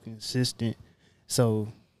so consistent. So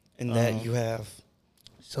And that you have.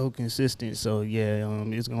 so consistent. So yeah,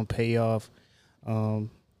 it's gonna pay off. And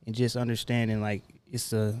just understanding like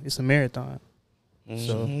it's a marathon.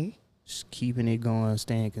 So Mhm. just keeping it going,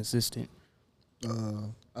 staying consistent.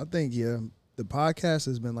 I think the podcast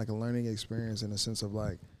has been like a learning experience in the sense of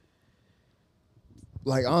like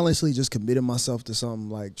honestly just committing myself to something,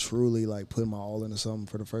 like truly like putting my all into something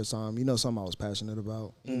for the first time. You know, something I was passionate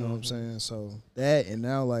about. You know what I'm saying? So that, and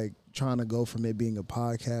now like trying to go from it being a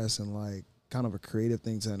podcast and like kind of a creative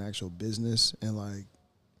thing to an actual business, and like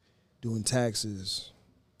doing taxes.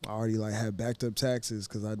 I already like had backed up taxes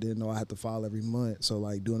because I didn't know I had to file every month. So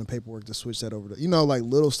like doing the paperwork to switch that over to, like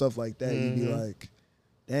little stuff like that. You'd be like,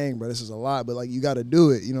 dang, bro, this is a lot, but like you got to do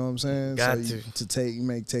it. You know what I'm saying? Got so to.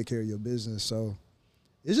 take care of your business. So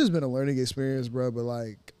it's just been a learning experience, bro. But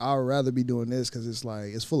like I'd rather be doing this because it's like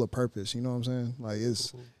it's full of purpose. You know what I'm saying? Like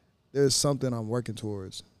there's something I'm working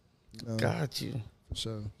towards. You know? Got you. For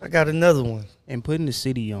sure. I got another one. And putting the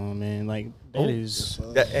city on, man, like that is,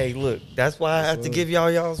 Hey, look, that's why I have to give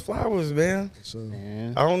y'all's flowers, man. So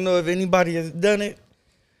man. I don't know if anybody has done it.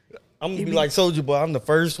 I'm gonna be like Soulja Boy. I'm the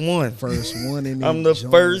first one. first one in I'm the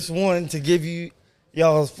joint. first one to give you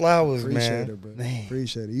y'all's flowers, Appreciate man. it, bro. Man.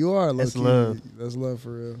 Appreciate it. You are That's lucky. love. That's love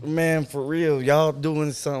for real. Man, for real, y'all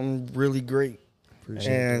doing something really great.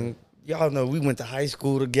 Appreciate And y'all know we went to high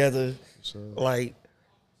school together. it. So. Like,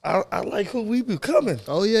 I like who we becoming.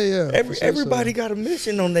 Oh yeah. For sure, Everybody so. got a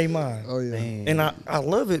mission on their mind. Oh yeah. Man. And I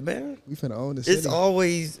love it, man. We finna own the city. It's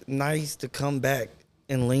always nice to come back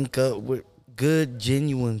and link up with good,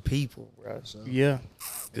 genuine people, bro. Yeah.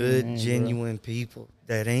 Good, Man, bro. genuine people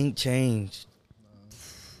that ain't changed.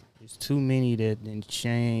 There's too many that didn't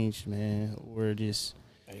change, man, or just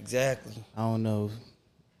Exactly. I don't know.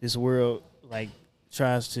 This world like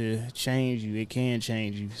tries to change you. It can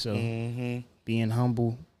change you. So being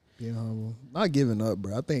humble. Being humble, not giving up,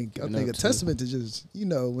 bro. I think Giving a up, too. testament to just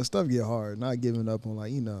when stuff get hard, not giving up on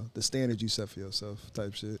like the standards you set for yourself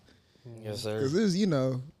type shit. Yes, sir. Because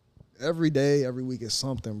it's every day, every week is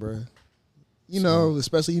something, bro.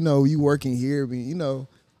 Especially you working here,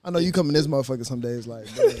 I know you come in this motherfucker some days like,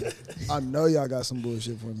 bro, I know y'all got some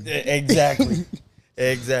bullshit for me. Exactly.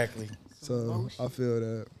 Exactly. So I feel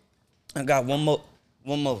that. I got one more.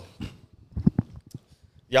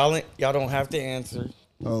 Y'all don't have to answer.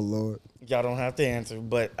 Oh Lord. Y'all don't have to answer,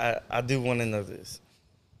 but I do want to know this.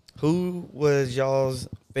 Who was y'all's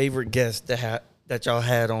favorite guest that y'all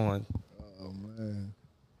had on? Oh man,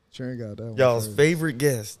 Trent got that one. Y'all's first. favorite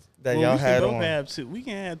guest that Well, y'all we can had both on. have two. We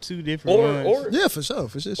can have two different ones. Or Yeah, for sure.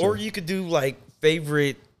 or you could do like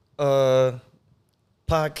favorite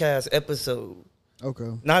podcast episode.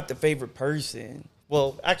 Okay. Not the favorite person.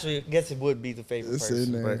 Well, actually, I guess it would be the favorite It's in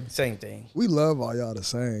person, there. but same thing. We love all y'all the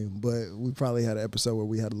same, but we probably had an episode where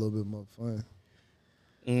we had a little bit more fun.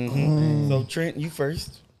 So Trent, you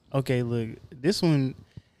first. Okay, look, this one,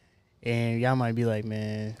 and y'all might be like,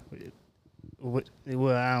 man, what?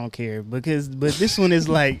 Well, I don't care but this one is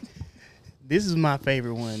like, this is my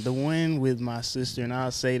favorite one, the one with my sister, and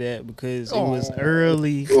I'll say that because it was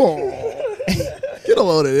early. Get a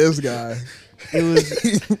load of this guy.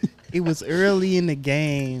 It was early in the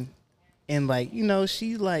game, and like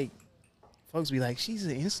she like, folks be like, she's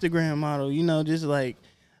an Instagram model,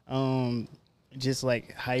 just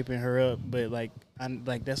like hyping her up, but like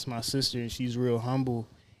that's my sister and she's real humble,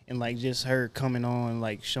 and like just her coming on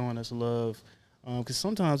like showing us love, because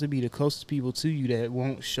sometimes it be the closest people to you that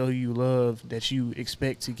won't show you love that you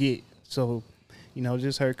expect to get. So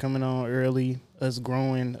just her coming on early, us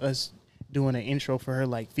growing, us doing an intro for her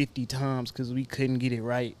like 50 times because we couldn't get it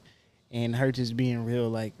right, and her just being real,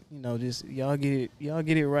 like just y'all get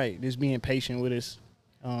it right, just being patient with us.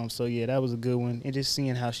 So yeah, that was a good one, and just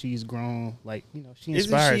seeing how she's grown, like she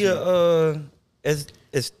inspires Isn't she me.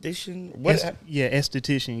 esthetician? What?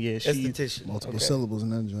 Esthetician, yeah, Esthetician. Multiple Okay. syllables in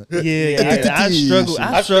that joint. yeah. I struggle.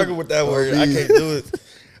 I struggle with that word. I me. can't do it.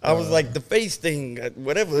 I was like the face thing,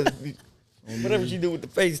 whatever she do with the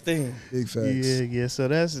face thing. Big facts. Yeah. So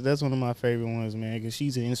that's one of my favorite ones, man, because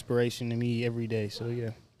she's an inspiration to me every day. So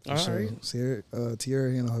yeah. All right.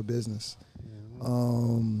 Tiara handle her business.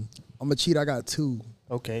 I'm a cheat. I got two.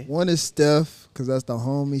 Okay. One is Steph, because that's the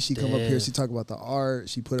homie. She come up here. Steph. She talk about the art.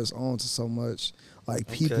 She put us on to so much, like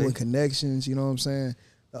people Okay. and connections. You know what I'm saying?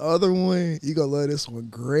 The other one, you gonna love this one.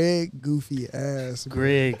 Greg, goofy ass. bro.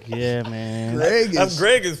 Greg, yeah, man. Greg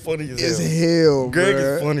Greg is funny as is hell. hell. Greg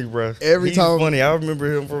bruh. is funny, bro. Every He's time- funny. I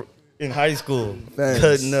remember him in high school Facts.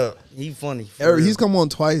 cutting up. He funny. for real. He's come on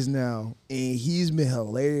twice now, and he's been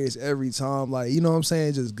hilarious every time. Like, you know what I'm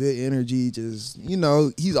saying? Just good energy. Just,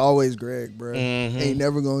 he's always Greg, bro. Ain't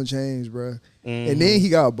never gonna change, bro. And then he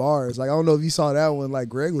got bars. Like, I don't know if you saw that one. Like,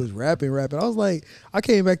 Greg was rapping. I was like, I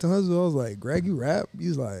came back to Huntsville. I was like, Greg, you rap? He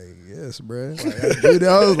was like, yes, bro. Like, I do that.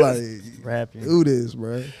 I was like, Rapping. do this,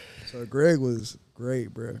 bro. So Greg was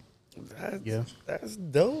great, bro. That's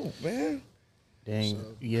dope, man. Dang.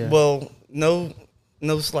 Yeah. Well, no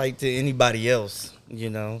slight to anybody else,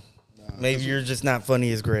 Maybe you're just not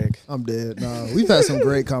funny as Greg. I'm dead. Nah, we've had some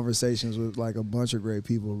great conversations with like a bunch of great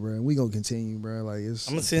people, bro. And we gonna continue, bro. Like it's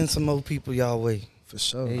I'm gonna send some more people y'all way. for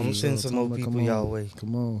sure. Hey, for I'ma send sure. some more Tell 'em to people come y'all on. way.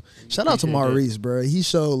 Come on. Shout out to Appreciate that. Maurice, bro. He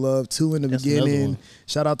showed love too in the That's another beginning. one.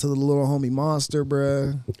 Shout out to the little homie Monster,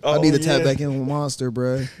 bro. I Oh, need to tap yeah. back in with Monster,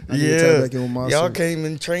 bro. I need to tap back in with Monster. Y'all came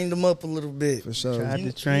and trained him up a little bit. for sure. Tried to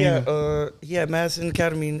He train had, him. he had Madison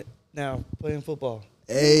Academy now playing football.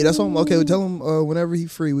 Hey, that's what I'm okay. Tell him whenever he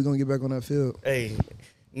free, we're gonna get back on that field. Hey,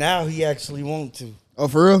 now he actually want to. Oh,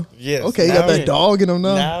 for real? Yes. Okay, you got now that dog in him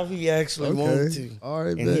now. Now he actually want to. All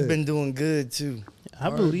right, And he bet. been doing good too. I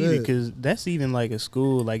All right, believe it bet. because that's even like a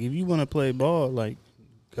school. Like if you want to play ball, like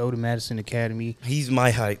go to Madison Academy. He's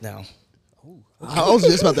my height now. I was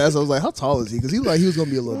just about to ask. I was like, how tall is he? Because he was gonna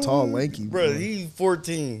be a little tall, lanky. Bro, he's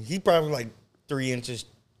 14. He probably like 3 inches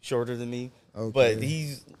shorter than me. Okay. But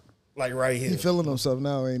he's like right here. He feeling himself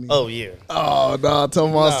now, ain't he? Oh yeah. Oh no! Tell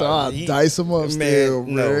Monster, Nah, I'll he- dice him up man, still,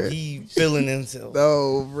 no, bro. he feeling himself.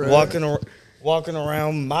 No, bro. Walking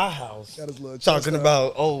around my house, Got his little chest talking out.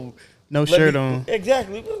 about No let shirt me- on.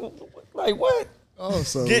 Exactly. Like what? Oh,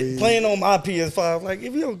 so Playing on my PS5. Like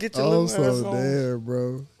if you don't get your Oh, little so ass on. there,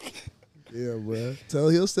 bro. Yeah, bro. Tell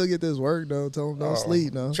he'll still get this work though. Tell him don't Oh,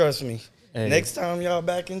 sleep, no. Trust me. Hey. Next time y'all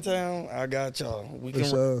back in town, I got y'all. We For can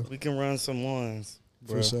sure. we can run some ones.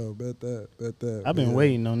 For sure. Bet that. I've been Yeah.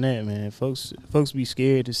 waiting on that, man. Folks be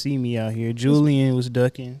scared to see me out here. Julian was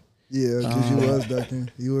ducking. Yeah, because he was ducking.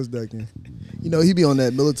 He was ducking. You know, he be on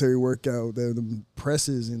that military workout, them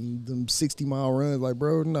presses and them 60-mile runs. Like,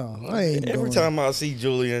 bro, no, I ain't Every going. time I see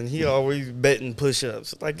Julian, he always betting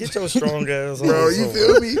push-ups. Like, get your strong ass on. Bro, you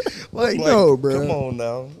feel me? Like, no, bro. Come on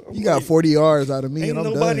now. You got 40 yards out of me, Ain't and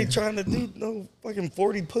I'm nobody done. trying to do no fucking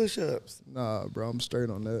 40 push-ups. Nah, bro, I'm straight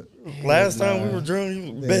on that. Last time we were drunk,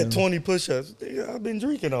 you Damn. bet 20 push-ups. Nigga, I've been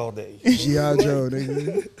drinking all day. G.I. Joe,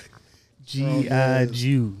 nigga. G.I.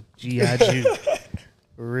 Jew. G.I. Jew.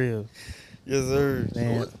 For real. Yes, sir.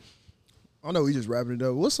 Man. I know we just wrapping it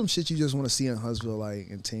up. What's some shit you just want to see in Huntsville like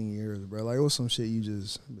in 10 years, bro? Like, what's some shit you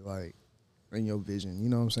just be like in your vision? You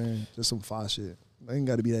know what I'm saying? Just some fire shit. It ain't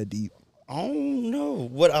got to be that deep. I don't know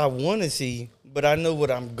what I want to see, but I know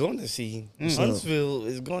what I'm going to see. Huntsville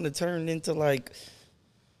is going to turn into like,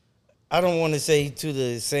 I don't want to say to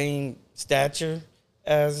the same stature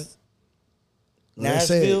as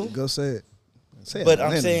Nashville. Go say it. Say it. But I'm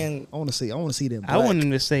Atlanta. saying- I want to see them. I want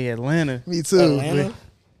him to say Atlanta. Me too. Atlanta.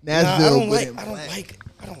 Nashville. Nah, I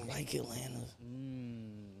but don't like Atlanta.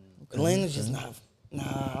 Atlanta's just not. Nah,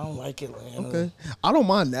 I don't like Atlanta. Okay. I don't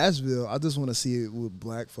mind Nashville. I just want to see it with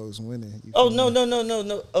black folks winning. You Oh feel no me?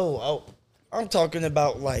 no. Oh, I'm talking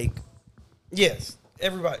about like, yes,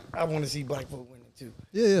 everybody. I want to see black folk winning too.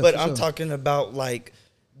 Yeah, But for I'm sure. talking about like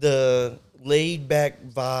the laid back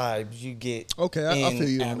vibes you get. Okay, I feel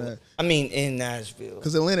you on that. I mean, in Nashville,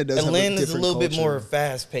 Because Atlanta does Atlanta's have a a little bit culture. more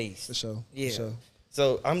fast paced. For sure. Yeah. For sure.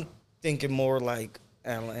 So I'm thinking more like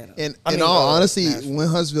Atlanta. And I in mean, all honesty, Nashville. when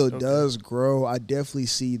Huntsville does grow, I definitely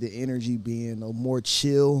see the energy being a more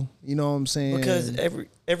chill. You know what I'm saying? Because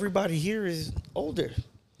everybody here is older.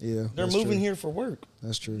 yeah, They're that's moving true. here for work.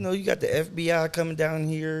 That's true. You know, you got the FBI coming down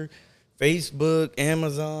here, Facebook,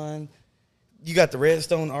 Amazon. You got the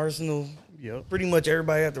Redstone Arsenal. Yep. Pretty much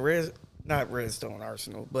everybody at the not Redstone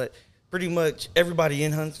Arsenal, but pretty much everybody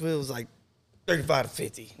in Huntsville is like 35 to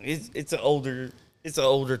 50. It's an older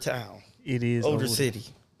town, It is older city.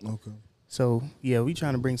 Okay. So yeah, we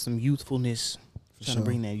trying to bring some youthfulness. Trying sure. to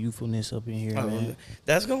bring that youthfulness up in here, man.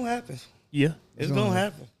 That's gonna happen. Yeah. It's gonna gonna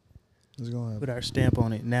happen. It's going to happen. Put our stamp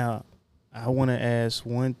on it. Now, I want to ask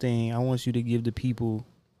one thing. I want you to give the people,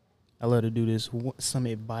 I love to do this, some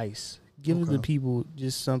advice. Give Okay. the people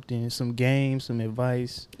just something, some games, some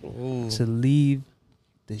advice Ooh. to leave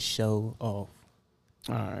the show off.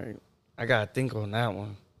 All right, I gotta think on that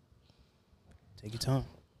one. Take your time.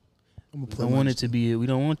 I'm gonna We play don't my- want it to be. We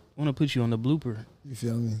don't want to put you on the blooper. You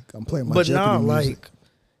feel me? I'm playing my But Jeopardy nah, music. like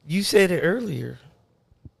you said it earlier.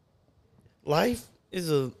 Life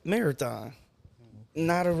is a marathon,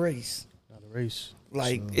 not a race. Not a race.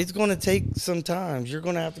 Like it's gonna take some time. You're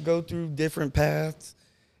gonna have to go through different paths.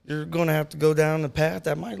 You're gonna have to go down a path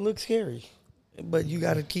that might look scary, but you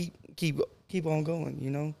gotta keep on going. You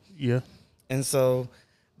know. Yeah. And so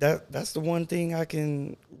that's the one thing I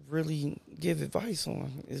can really give advice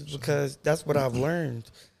on is because that's what I've learned.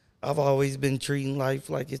 I've always been treating life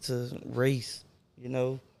like it's a race, you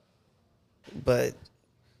know. But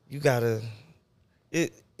you gotta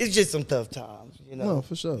it's just some tough times, you know. No,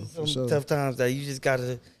 for sure. Some For sure. tough times that you just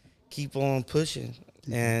gotta keep on pushing.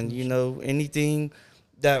 And you know, anything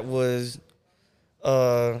that was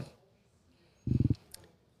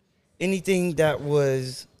anything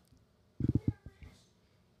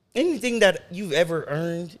that you've ever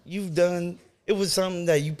earned, you've done, it was something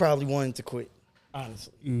that you probably wanted to quit,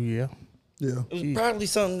 honestly. Yeah. Yeah. It was probably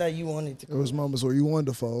something that you wanted to There quit. was moments where you wanted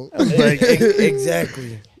to fold.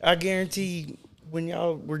 Exactly. I guarantee when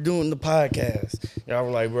y'all were doing the podcast, y'all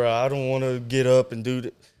were like, bro, I don't want to get up and do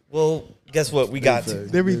that. Well, guess what? We got to.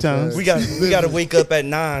 There be times. We got to wake up at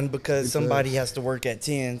 9 because somebody has to work at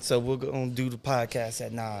 10. So we're going to do the podcast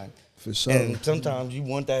at 9. For sure. And sometimes you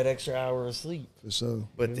want that extra hour of sleep. For sure.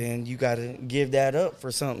 But then you got to give that up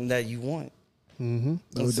for something that you want. Mm-hmm.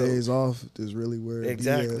 No So- days off is really where it be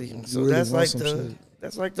Exactly. at. You So really that's want like some the shit.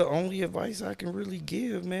 that's like the only advice I can really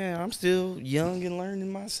give, man. I'm still young and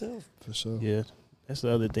learning myself. For sure. Yeah. That's the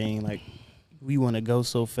other thing. Like, we want to go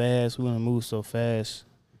so fast. We want to move so fast.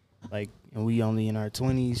 Like, and we only in our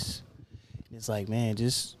 20s. It's like, man,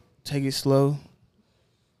 just take it slow.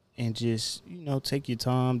 And just, take your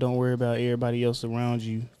time. Don't worry about everybody else around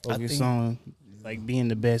you. Focus think- on, like, being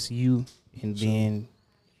the best you and being,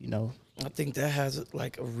 I think that has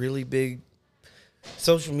like a really big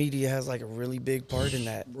social media has like a really big part in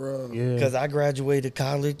that. Bro. yeah. Because I graduated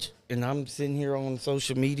college and I'm sitting here on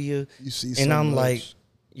social media You see and so I'm much. like,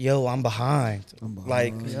 yo, I'm behind. I'm behind.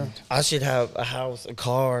 Like, Yeah. I should have a house, a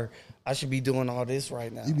car, I should be doing all this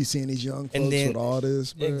right now. You be seeing these young folks And then- with all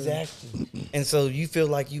this, bro. Exactly. And so you feel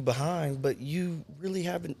like you behind, but you really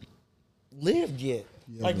haven't lived yet.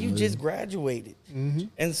 You Like haven't you just lived. graduated. Mm-hmm.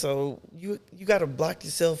 And so you got to block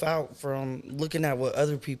yourself out from looking at what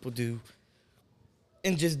other people do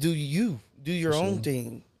and just do your own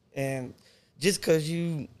thing. And just because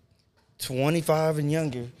you 25 and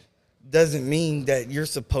younger doesn't mean that you're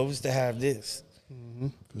supposed to have this.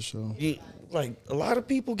 For sure. Like a lot of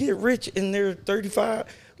people get rich in their 35,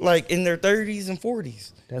 like in their 30s and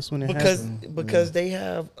 40s That's when it because they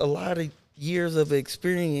have a lot of years of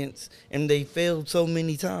experience and they failed so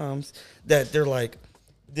many times that they're like,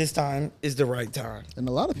 this time is the right time. And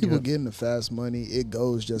a lot of people getting the fast money, it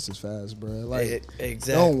goes just as fast, bro. Like,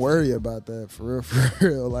 Exactly. don't worry about that for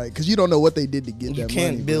real. Like, because you don't know what they did to get You that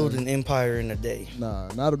can't money. build bro. an empire in a day. Nah,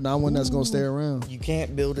 not one that's gonna stay around. You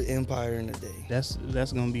can't build an empire in a day. That's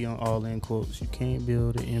gonna be on all in quotes. You can't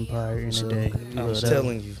build an empire in Sure. a day. I'm But,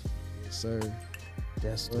 telling you. Yes, sir.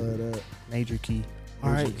 that's Love the that. major key.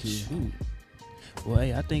 All Major right, key. shoot. Well,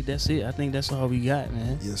 hey, I think that's it. I think that's all we got,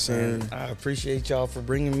 man. Yes, sir. And I appreciate y'all for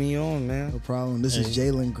bringing me on, man. No problem. This is Hey.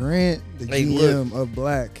 Jalen Grant, the Hey, GM of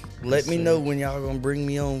Black. Let me Yes, know sir. when y'all gonna bring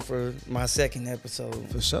me on for my second episode.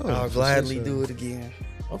 For sure. I'll For gladly sure, do it again.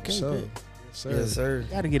 Okay, For sure. good. Yes, sir. Yes, sir.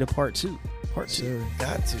 Gotta get a part two. Part Yes, two. sir.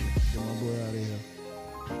 Got to. Get my boy out of here.